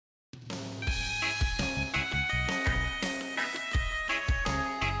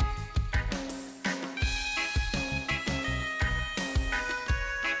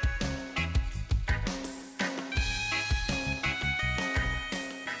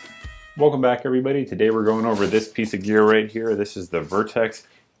Welcome back, everybody. Today we're going over this piece of gear right here. This is the Vertx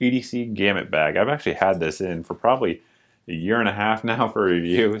EDC Gamut bag. I've actually had this in for probably a year and a half now for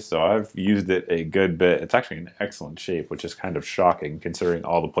review, so I've used it a good bit. It's actually in excellent shape, which is kind of shocking considering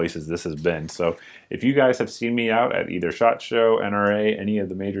all the places this has been. So if you guys have seen me out at either SHOT Show, NRA, any of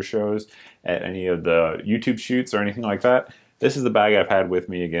the major shows, at any of the YouTube shoots or anything like that, this is the bag I've had with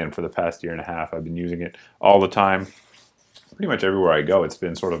me again for the past year and a half. I've been using it all the time. Pretty much everywhere I go, it's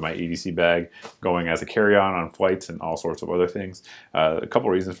been sort of my EDC bag, going as a carry-on on flights and all sorts of other things. A couple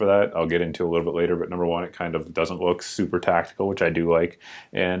reasons for that I'll get into a little bit later, but number one, it kind of doesn't look super tactical, which I do like,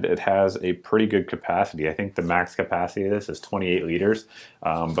 and it has a pretty good capacity. I think the max capacity of this is 28 liters,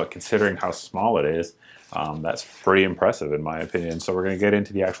 but considering how small it is, that's pretty impressive in my opinion. So we're going to get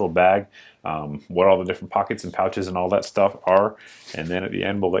into the actual bag, what all the different pockets and pouches and all that stuff are, and then at the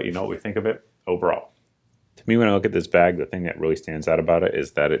end we'll let you know what we think of it overall. To me, when I look at this bag, the thing that really stands out about it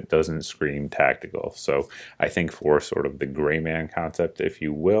is that it doesn't scream tactical. So I think for sort of the gray man concept, if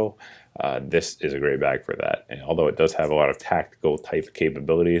you will, this is a great bag for that. And although it does have a lot of tactical type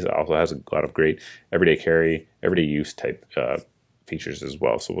capabilities, it also has a lot of great everyday carry, everyday use type features as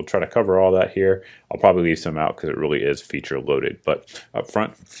well. So we'll try to cover all that here. I'll probably leave some out because it really is feature loaded. But up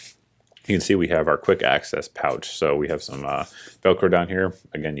front, you can see we have our quick access pouch. So we have some Velcro down here.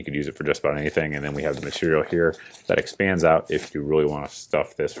 Again, you could use it for just about anything. And then we have the material here that expands out if you really want to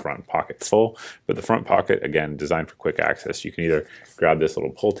stuff this front pocket full. But the front pocket, again, designed for quick access. You can either grab this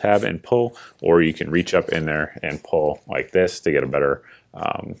little pull tab and pull, or you can reach up in there and pull like this to get a better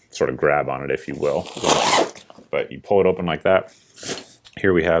sort of grab on it, if you will. But you pull it open like that.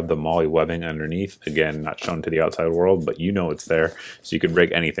 Here we have the MOLLE webbing underneath. Again, not shown to the outside world, but you know it's there. So you could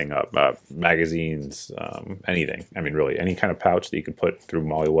rig anything up, magazines, anything. I mean, really, any kind of pouch that you could put through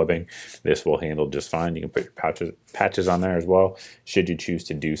MOLLE webbing, this will handle just fine. You can put your patches on there as well, should you choose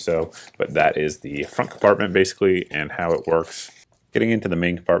to do so. But that is the front compartment, basically, and how it works. Getting into the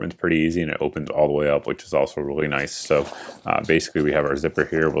main compartment is pretty easy, and it opens all the way up, which is also really nice. So basically, we have our zipper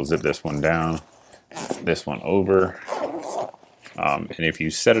here. We'll zip this one down, this one over. And if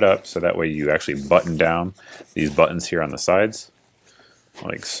you set it up so that way you actually button down these buttons here on the sides,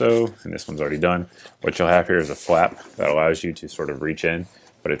 like so, and this one's already done, what you'll have here is a flap that allows you to sort of reach in,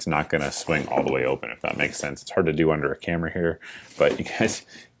 but it's not going to swing all the way open, if that makes sense. It's hard to do under a camera here, but you guys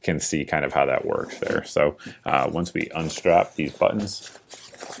can see kind of how that works there. So once we unstrap these buttons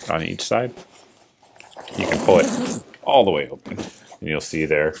on each side, you can pull it all the way open, and you'll see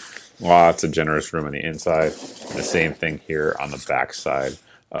there lots of generous room on the inside. The same thing here on the back side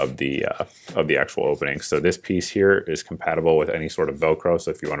of the actual opening. So this piece here is compatible with any sort of Velcro. So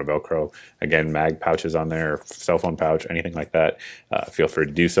if you want to Velcro, again, mag pouches on there, cell phone pouch, anything like that, feel free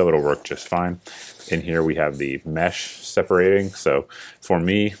to do so. It'll work just fine. In here we have the mesh separating. So for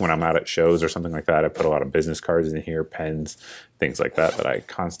me, when I'm out at shows or something like that, I put a lot of business cards in here, pens, things like that that I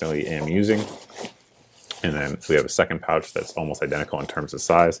constantly am using. And then we have a second pouch that's almost identical in terms of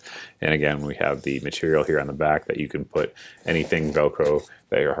size. And again, we have the material here on the back that you can put anything Velcro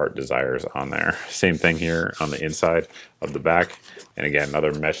that your heart desires on there. Same thing here on the inside of the back. And again,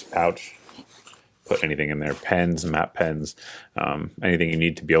 another mesh pouch. Put anything in there, pens, map pens, anything you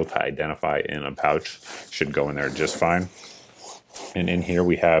need to be able to identify in a pouch should go in there just fine. And in here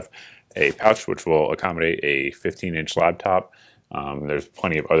we have a pouch which will accommodate a 15-inch laptop. There's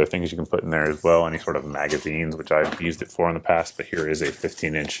plenty of other things you can put in there as well, any sort of magazines, which I've used it for in the past, but here is a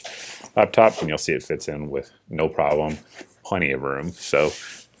 15-inch laptop, and you'll see it fits in with no problem, plenty of room. So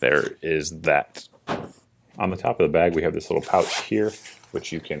there is that. On the top of the bag, we have this little pouch here,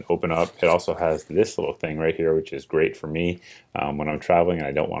 which you can open up. It also has this little thing right here, which is great for me when I'm traveling and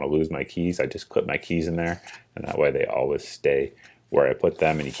I don't want to lose my keys. I just clip my keys in there, and that way they always stay where I put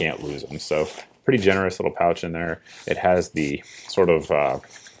them and you can't lose them. So pretty generous little pouch in there. It has the sort of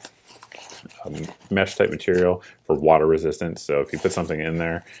mesh type material for water resistance. So if you put something in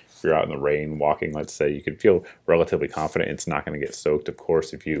there, if you're out in the rain walking, let's say, you can feel relatively confident it's not going to get soaked. Of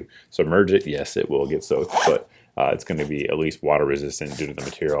course, if you submerge it, yes, it will get soaked, but it's going to be at least water resistant due to the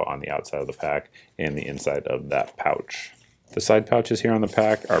material on the outside of the pack and the inside of that pouch. The side pouches here on the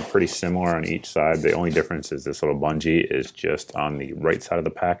pack are pretty similar on each side. The only difference is this little bungee is just on the right side of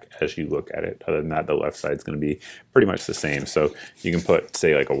the pack as you look at it. Other than that, the left side is going to be pretty much the same. So you can put,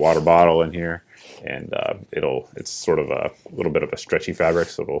 say, like a water bottle in here, and it's sort of a little bit of a stretchy fabric,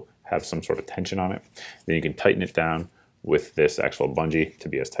 so it'll have some sort of tension on it. Then you can tighten it down with this actual bungee to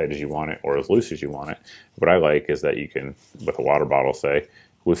be as tight as you want it or as loose as you want it. What I like is that you can, with a water bottle, say,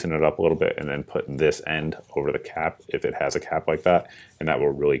 loosen it up a little bit and then put this end over the cap if it has a cap like that, and that will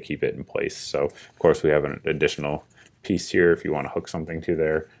really keep it in place. So of course we have an additional piece here if you want to hook something to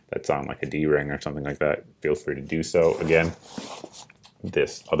there that's on like a D-ring or something like that. Feel free to do so. Again,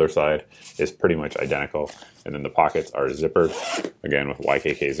 this other side is pretty much identical, and then the pockets are zippered, again with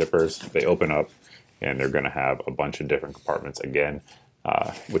YKK zippers. They open up and they're going to have a bunch of different compartments again,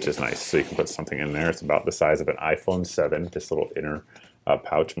 which is nice. So you can put something in there. It's about the size of an iPhone 7, this little inner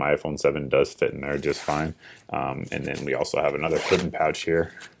pouch. My iPhone 7 does fit in there just fine. And then we also have another hidden pouch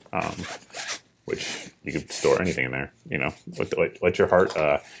here, which you could store anything in there. You know, let your heart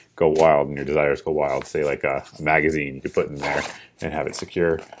go wild and your desires go wild. Say like a magazine you could put in there and have it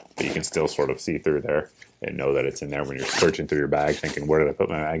secure, but you can still sort of see through there and know that it's in there when you're searching through your bag thinking, where did I put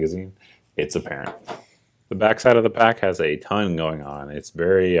my magazine? It's apparent. The back side of the pack has a ton going on. It's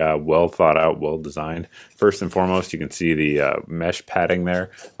very well thought out, well designed. First and foremost, you can see the mesh padding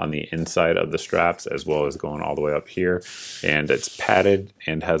there on the inside of the straps, as well as going all the way up here. And it's padded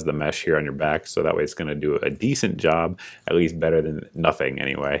and has the mesh here on your back, so that way it's going to do a decent job, at least better than nothing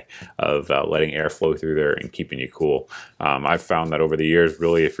anyway, of letting air flow through there and keeping you cool. I've found that over the years,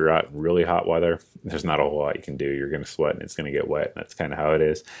 really, if you're out in really hot weather, there's not a whole lot you can do. You're going to sweat and it's going to get wet, and that's kind of how it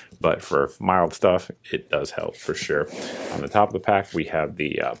is. But for mild stuff, it does help for sure. On the top of the pack, we have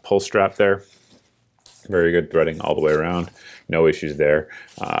the pull strap there. Very good threading all the way around. No issues there.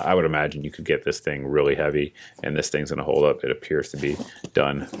 I would imagine you could get this thing really heavy and this thing's going to hold up. It appears to be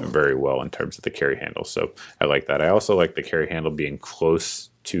done very well in terms of the carry handle. So I like that. I also like the carry handle being close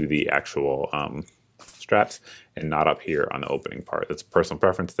to the actual straps and not up here on the opening part. That's a personal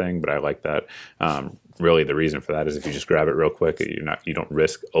preference thing, but I like that. Really, the reason for that is if you just grab it real quick, you don't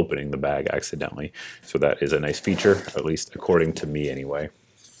risk opening the bag accidentally. So that is a nice feature, at least according to me anyway.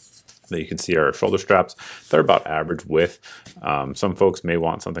 That you can see our shoulder straps. They're about average width. Some folks may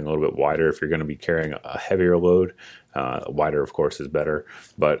want something a little bit wider if you're going to be carrying a heavier load. Wider, of course, is better,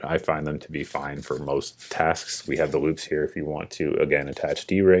 but I find them to be fine for most tasks. We have the loops here if you want to, again, attach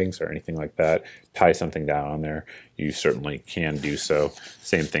D-rings or anything like that, tie something down on there, you certainly can do so.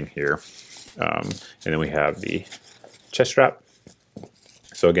 Same thing here. And then we have the chest strap.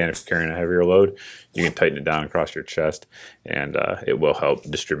 So again, if you're carrying a heavier load, you can tighten it down across your chest, and it will help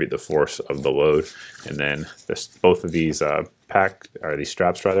distribute the force of the load. And then both of these these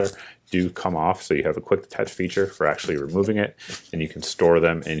straps rather, do come off, so you have a quick detach feature for actually removing it, and you can store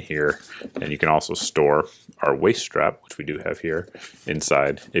them in here. And you can also store our waist strap, which we do have here,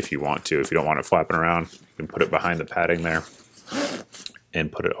 inside if you want to. If you don't want it flapping around, you can put it behind the padding there and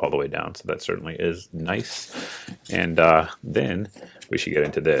put it all the way down. So that certainly is nice. And then we should get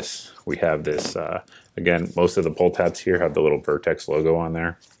into this. We have this, again, most of the pull tabs here have the little Vertx logo on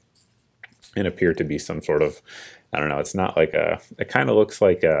there and appear to be some sort of, I don't know, it's not like it kind of looks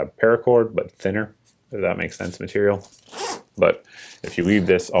like a paracord, but thinner, if that makes sense, material. But if you leave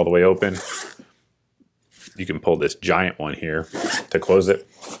this all the way open, you can pull this giant one here to close it,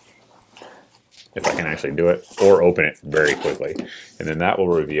 if I can actually do it, or open it very quickly. And then that will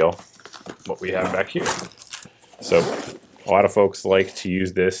reveal what we have back here. So a lot of folks like to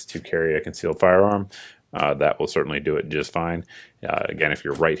use this to carry a concealed firearm. That will certainly do it just fine. Again, if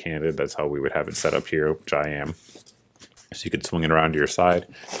you're right-handed, that's how we would have it set up here, which I am. So you could swing it around to your side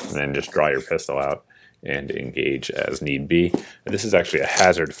and then just draw your pistol out and engage as need be. This is actually a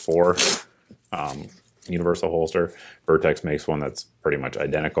Hazard 4 universal holster. Vertx makes one that's pretty much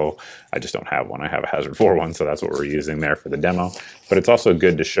identical. I just don't have one. I have a Hazard 4 one, so that's what we're using there for the demo. But it's also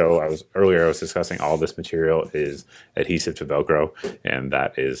good to show, earlier I was discussing all this material is adhesive to Velcro, and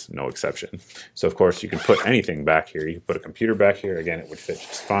that is no exception. So of course you can put anything back here. You can put a computer back here. Again, it would fit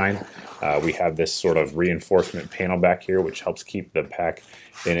just fine. We have this sort of reinforcement panel back here, which helps keep the pack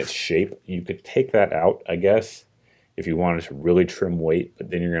in its shape. You could take that out, I guess, if you wanted to really trim weight, but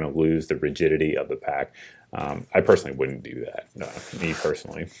then you're going to lose the rigidity of the pack. I personally wouldn't do that, me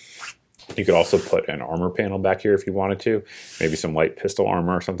personally. You could also put an armor panel back here if you wanted to, maybe some light pistol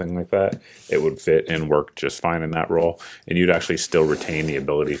armor or something like that. It would fit and work just fine in that role, and you'd actually still retain the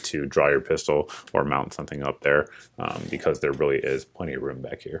ability to draw your pistol or mount something up there because there really is plenty of room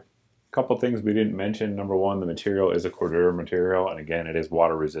back here. Couple things we didn't mention. Number one, the material is a Cordura material, and again, it is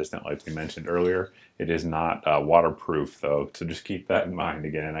water resistant like we mentioned earlier. It is not waterproof though, so just keep that in mind.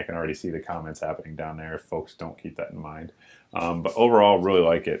 Again, I can already see the comments happening down there if folks don't keep that in mind. But overall, really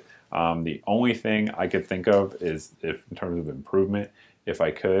like it. The only thing I could think of is, if in terms of improvement, if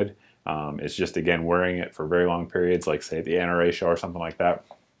I could, it's just again wearing it for very long periods, like say at the NRA show or something like that.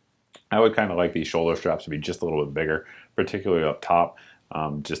 I would kind of like these shoulder straps to be just a little bit bigger, particularly up top.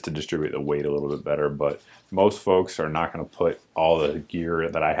 Just to distribute the weight a little bit better, but most folks are not going to put all the gear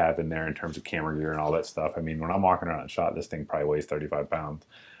that I have in there in terms of camera gear and all that stuff. I mean, when I'm walking around and shot, this thing probably weighs 35 pounds.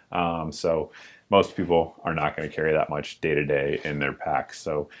 So most people are not going to carry that much day to day in their packs.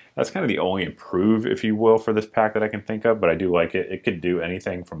 So that's kind of the only improve, if you will, for this pack that I can think of, but I do like it. It could do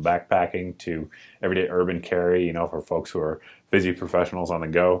anything from backpacking to everyday urban carry, you know, for folks who are busy professionals on the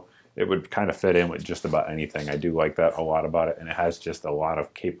go. It would kind of fit in with just about anything. I do like that a lot about it, and it has just a lot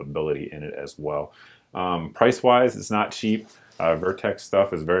of capability in it as well. Price-wise, it's not cheap. Vertx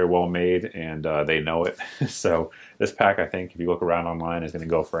stuff is very well made, and they know it. So this pack, I think, if you look around online, is going to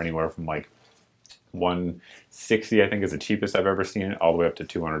go for anywhere from like $160, I think, is the cheapest I've ever seen it, all the way up to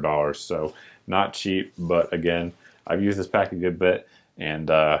 $200. So not cheap, but again, I've used this pack a good bit,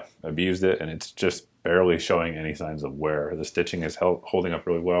 and I've used it, and it's just barely showing any signs of wear. The stitching is holding up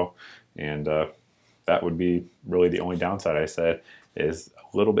really well, and that would be really the only downside, I said, is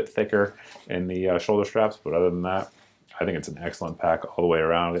a little bit thicker in the shoulder straps, but other than that, I think it's an excellent pack all the way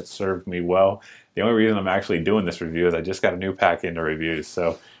around. It served me well. The only reason I'm actually doing this review is I just got a new pack into reviews,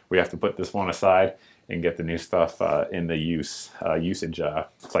 so we have to put this one aside and get the new stuff in the usage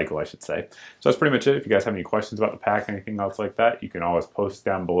cycle, I should say. So that's pretty much it. If you guys have any questions about the pack, anything else like that, you can always post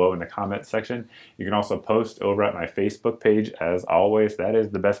down below in the comment section. You can also post over at my Facebook page, as always. That is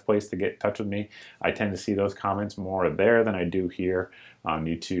the best place to get in touch with me. I tend to see those comments more there than I do here on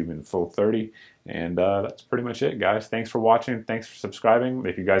YouTube in Full 30. And that's pretty much it, guys. Thanks for watching. Thanks for subscribing.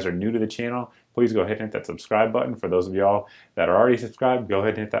 If you guys are new to the channel, please go ahead and hit that subscribe button. For those of y'all that are already subscribed, go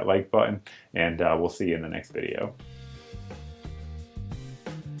ahead and hit that like button, and we'll see you in the next video.